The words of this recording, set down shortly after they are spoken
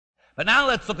But now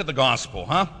let's look at the gospel,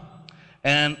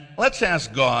 And let's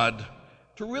ask God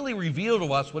to really reveal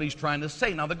to us what he's trying to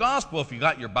say. Now, the gospel, if you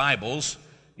got your Bibles,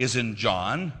 is in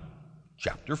John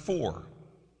chapter 4.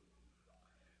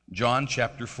 John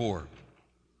chapter 4.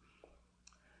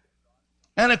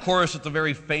 And, of course, it's a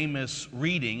very famous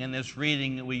reading, and this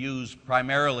reading that we use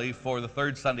primarily for the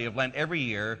third Sunday of Lent every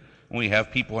year when we have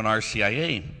people in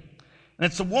RCIA. And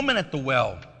it's a woman at the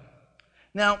well.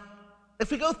 Now, if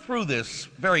we go through this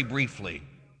very briefly,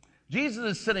 Jesus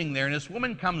is sitting there, and this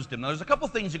woman comes to him. Now, there's a couple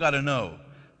things you got to know.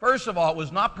 First of all, it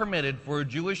was not permitted for a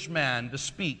Jewish man to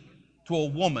speak to a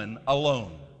woman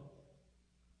alone.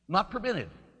 Not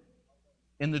permitted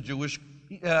in the Jewish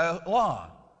law.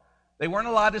 They weren't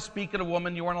allowed to speak at a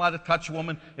woman. You weren't allowed to touch a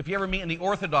woman. If you ever meet any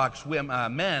Orthodox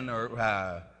men,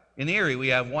 or in Erie, we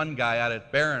have one guy out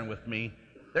at Barron with me.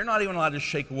 They're not even allowed to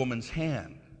shake a woman's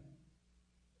hand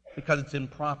because it's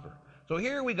improper. So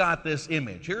here we got this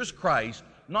image. Here's Christ,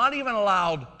 not even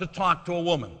allowed to talk to a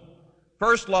woman.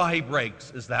 First law he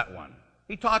breaks is that one.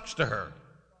 He talks to her.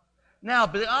 Now,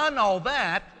 beyond all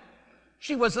that,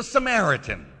 she was a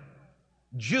Samaritan.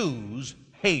 Jews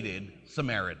hated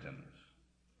Samaritans.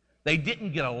 They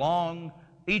didn't get along.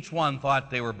 Each one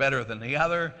thought they were better than the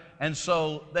other, and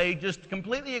so they just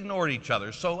completely ignored each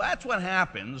other. So that's what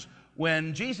happens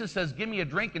when Jesus says, "Give me a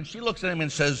drink," and she looks at him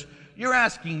and says, "You're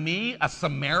asking me, a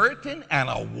Samaritan and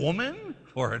a woman,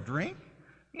 for a drink?"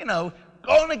 You know,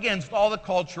 going against all the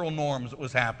cultural norms that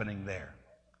was happening there.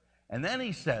 And then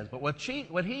he says, but what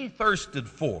he thirsted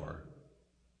for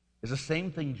is the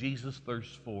same thing Jesus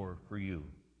thirsts for you,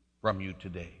 from you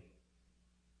today.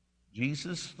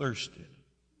 Jesus thirsted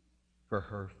for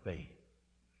her faith.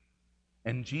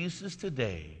 And Jesus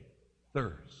today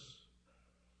thirsts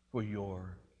for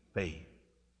your faith.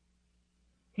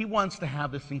 He wants to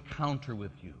have this encounter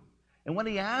with you. And what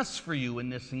he asks for you in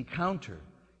this encounter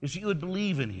is that you would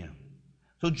believe in him.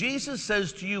 So Jesus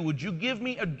says to you, would you give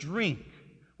me a drink?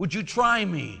 Would you try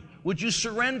me? Would you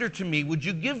surrender to me? Would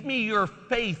you give me your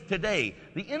faith today?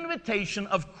 The invitation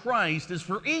of Christ is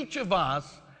for each of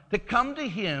us to come to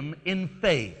him in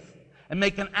faith and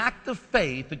make an act of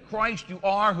faith that Christ, you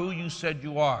are who you said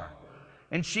you are.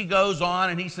 And she goes on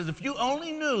and he says, if you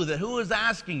only knew that who is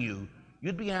asking you,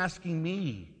 you'd be asking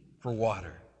me for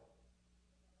water.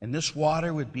 And this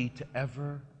water would be to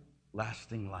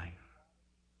everlasting life.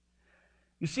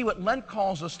 You see, what Lent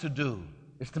calls us to do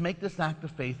is to make this act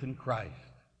of faith in Christ,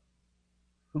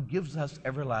 who gives us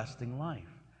everlasting life.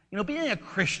 You know, being a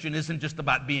Christian isn't just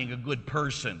about being a good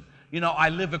person. You know, I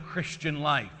live a Christian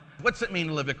life. What's it mean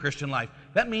to live a Christian life?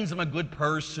 That means I'm a good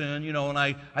person, you know, and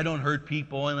I don't hurt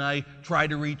people, and I try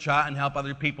to reach out and help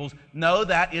other people. No,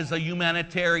 that is a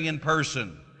humanitarian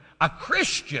person. A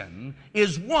Christian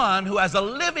is one who has a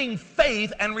living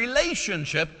faith and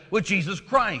relationship with Jesus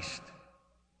Christ.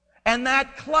 And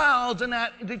that clouds and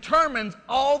that determines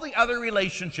all the other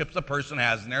relationships a person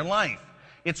has in their life.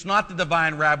 It's not the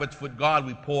divine rabbit's foot God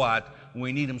we pull out when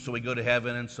we need him so we go to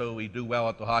heaven, and so we do well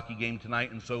at the hockey game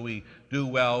tonight, and so we do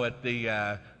well at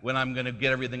the when I'm going to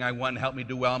get everything I want, and help me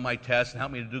do well on my test, and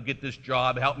help me to get this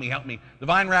job, help me.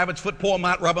 Divine rabbit's foot, pull him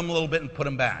out, rub him a little bit, and put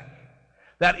him back.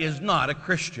 That is not a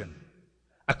Christian.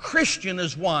 A Christian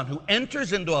is one who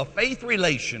enters into a faith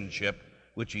relationship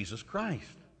with Jesus Christ.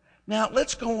 Now,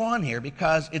 let's go on here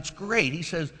because it's great. He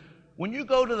says, when you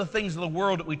go to the things of the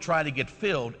world that we try to get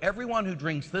filled, everyone who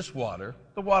drinks this water,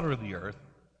 the water of the earth,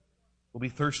 will be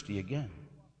thirsty again.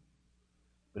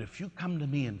 But if you come to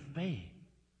me in faith,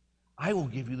 I will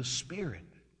give you the Spirit,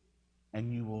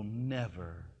 and you will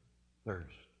never thirst.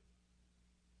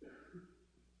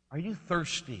 Are you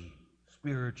thirsty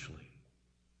spiritually?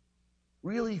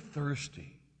 Really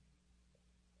thirsty?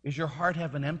 Does your heart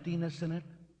have an emptiness in it?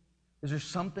 Is there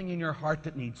something in your heart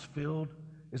that needs filled?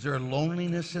 Is there a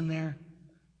loneliness in there?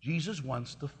 Jesus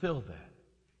wants to fill that.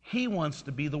 He wants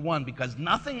to be the one, because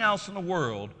nothing else in the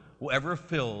world will ever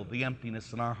fill the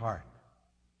emptiness in our heart.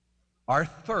 Our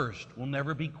thirst will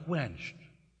never be quenched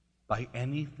by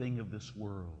anything of this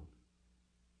world.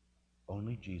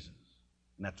 Only Jesus.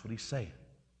 And that's what he's saying.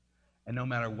 And no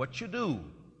matter what you do,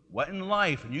 what in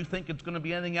life, and you think it's going to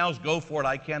be anything else, go for it.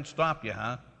 I can't stop you,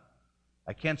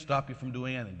 I can't stop you from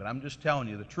doing anything, but I'm just telling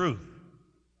you the truth.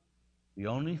 The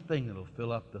only thing that will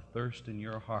fill up the thirst in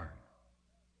your heart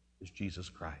is Jesus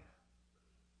Christ.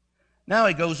 Now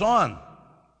he goes on,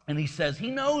 and he says he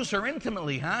knows her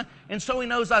intimately, and so he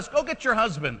knows us. Go get your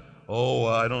husband. Oh,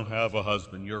 I don't have a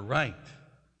husband. You're right.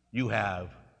 You have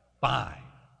 5.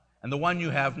 And the one you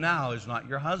have now is not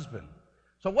your husband.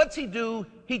 So what's he do?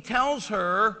 He tells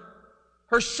her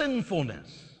her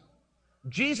sinfulness.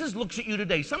 Jesus looks at you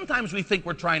today. Sometimes we think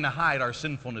we're trying to hide our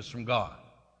sinfulness from God.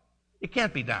 It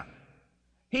can't be done.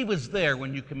 He was there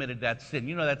when you committed that sin.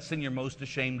 You know that sin you're most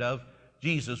ashamed of?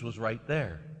 Jesus was right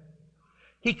there.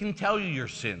 He can tell you your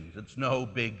sins. It's no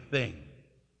big thing.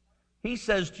 He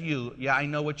says to you, yeah, I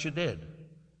know what you did.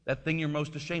 That thing you're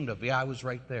most ashamed of, yeah, I was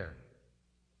right there.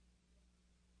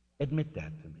 Admit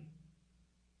that to me.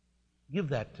 Give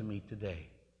that to me today.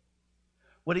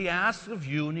 What he asks of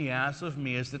you and he asks of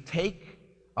me is to take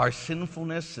our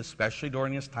sinfulness, especially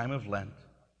during this time of Lent,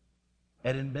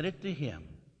 and admit it to him.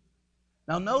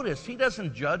 Now notice, he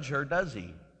doesn't judge her, does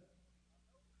he?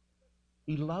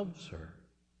 He loves her.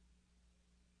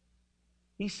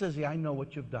 He says, yeah, I know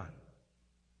what you've done.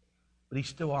 But he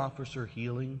still offers her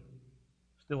healing,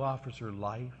 still offers her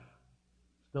life,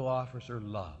 still offers her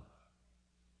love.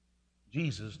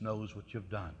 Jesus knows what you've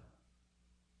done.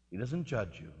 He doesn't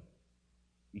judge you.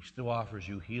 He still offers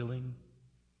you healing.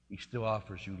 He still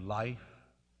offers you life.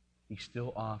 He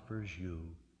still offers you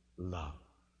love.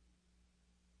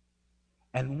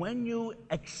 And when you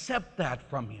accept that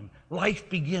from him, life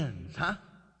begins, huh?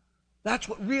 That's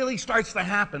what really starts to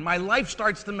happen. My life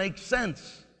starts to make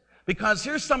sense. Because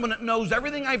here's someone that knows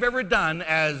everything I've ever done,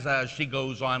 as she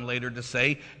goes on later to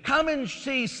say. Come and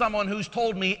see someone who's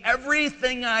told me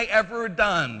everything I ever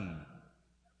done.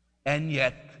 And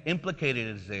yet,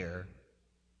 implicated is there,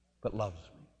 but loves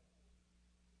me.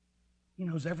 He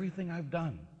knows everything I've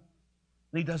done.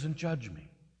 And he doesn't judge me.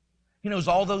 He knows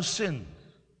all those sins,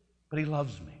 but he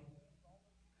loves me.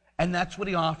 And that's what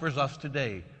he offers us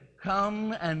today.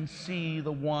 Come and see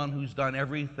the one who's done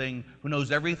everything, who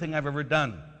knows everything I've ever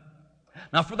done.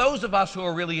 Now, for those of us who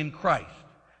are really in Christ,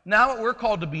 now what we're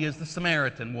called to be is the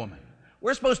Samaritan woman.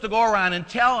 We're supposed to go around and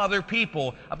tell other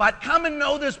people about, come and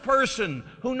know this person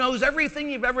who knows everything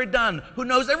you've ever done, who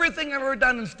knows everything I've ever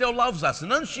done and still loves us.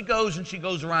 And then she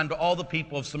goes around to all the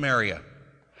people of Samaria.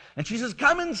 And she says,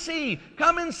 come and see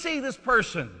this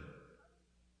person.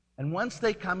 And once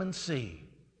they come and see,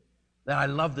 then I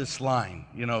love this line,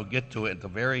 get to it at the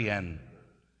very end.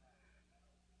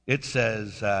 It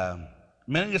says,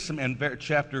 in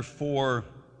chapter 4,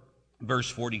 verse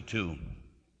 42.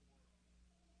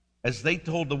 As they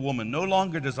told the woman, no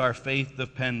longer does our faith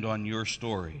depend on your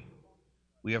story.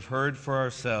 We have heard for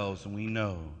ourselves and we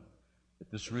know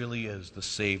that this really is the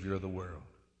Savior of the world.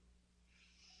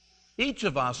 Each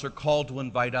of us are called to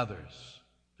invite others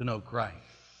to know Christ.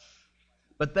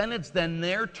 But then it's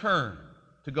their turn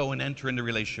to go and enter into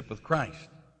relationship with Christ.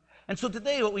 And so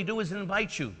today what we do is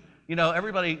invite you.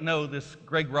 Everybody know this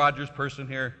Greg Rogers person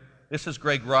here. This is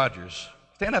Greg Rogers.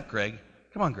 Stand up, Greg.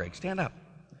 Come on, Greg, stand up.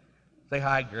 Say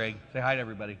hi, Greg. Say hi to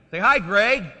everybody. Say hi,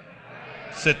 Greg.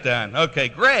 Hi. Sit down. Okay,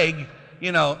 Greg,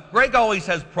 Greg always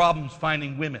has problems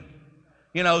finding women.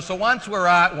 So once we're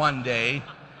out one day,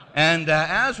 and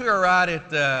as we were out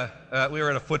we were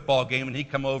at a football game, and he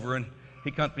come over and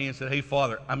he come to me and said, hey,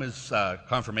 Father, I'm his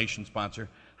confirmation sponsor.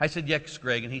 I said, yes,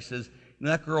 Greg. And he says,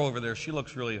 that girl over there, she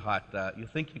looks really hot. You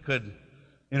think you could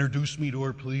introduce me to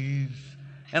her, please?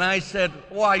 And I said,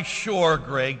 why, sure,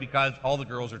 Greg, because all the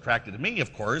girls are attracted to me,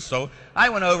 of course. So I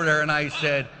went over there and I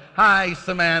said, hi,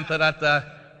 Samantha.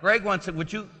 Greg wants it.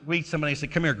 Would you greet somebody? I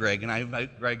said, come here, Greg. And I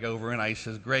invite Greg over and I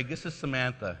says, Greg, this is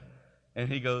Samantha. And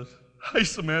he goes, hi,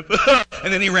 Samantha.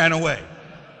 And then he ran away.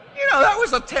 That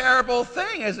was a terrible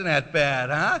thing. Isn't that bad,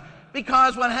 huh?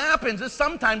 Because what happens is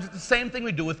sometimes it's the same thing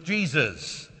we do with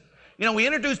Jesus. We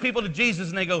introduce people to Jesus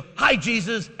and they go, hi,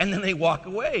 Jesus, and then they walk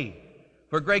away.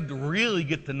 For Greg to really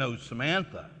get to know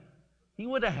Samantha, he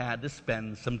would have had to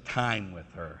spend some time with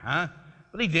her, huh?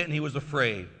 But he didn't. He was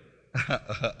afraid.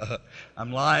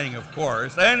 I'm lying, of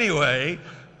course. Anyway,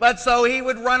 but so he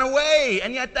would run away.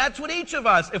 And yet that's what each of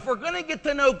us, if we're going to get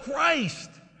to know Christ,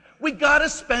 we got to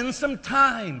spend some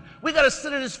time. We got to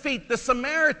sit at his feet. The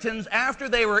Samaritans, after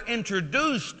they were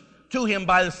introduced to him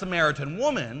by the Samaritan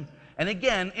woman, and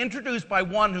again, introduced by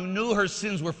one who knew her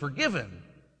sins were forgiven,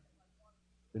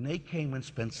 then they came and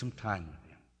spent some time with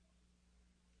him.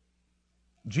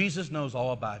 Jesus knows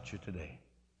all about you today.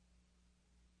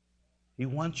 He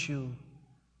wants you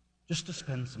just to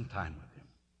spend some time with him,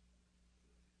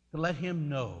 to let him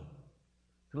know,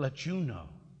 to let you know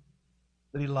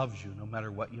that he loves you no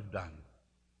matter what you've done.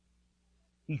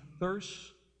 He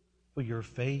thirsts for your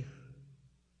faith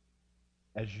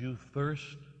as you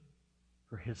thirst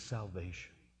for his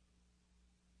salvation.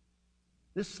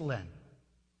 This Lent,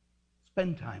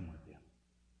 spend time with him.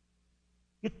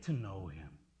 Get to know him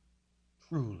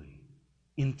truly,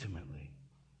 intimately.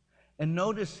 And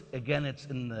notice, again, it's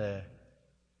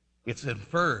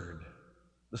inferred.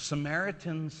 The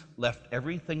Samaritans left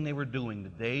everything they were doing, the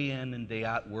day in and day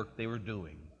out work they were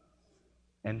doing,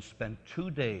 and spent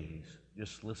 2 days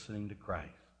just listening to Christ.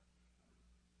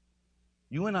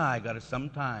 You and I got to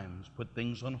sometimes put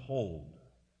things on hold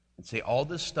and say all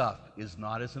this stuff is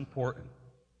not as important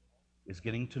as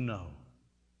getting to know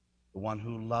the one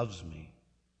who loves me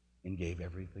and gave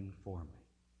everything for me.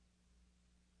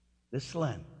 This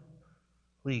Lent,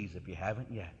 please, if you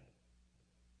haven't yet,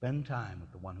 spend time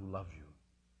with the one who loves you.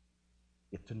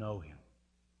 Get to know him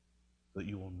so that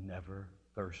you will never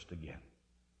thirst again.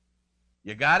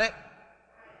 You got it?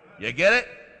 You get it?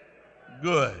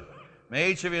 Good.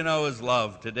 May each of you know his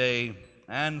love today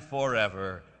and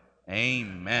forever.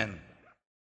 Amen.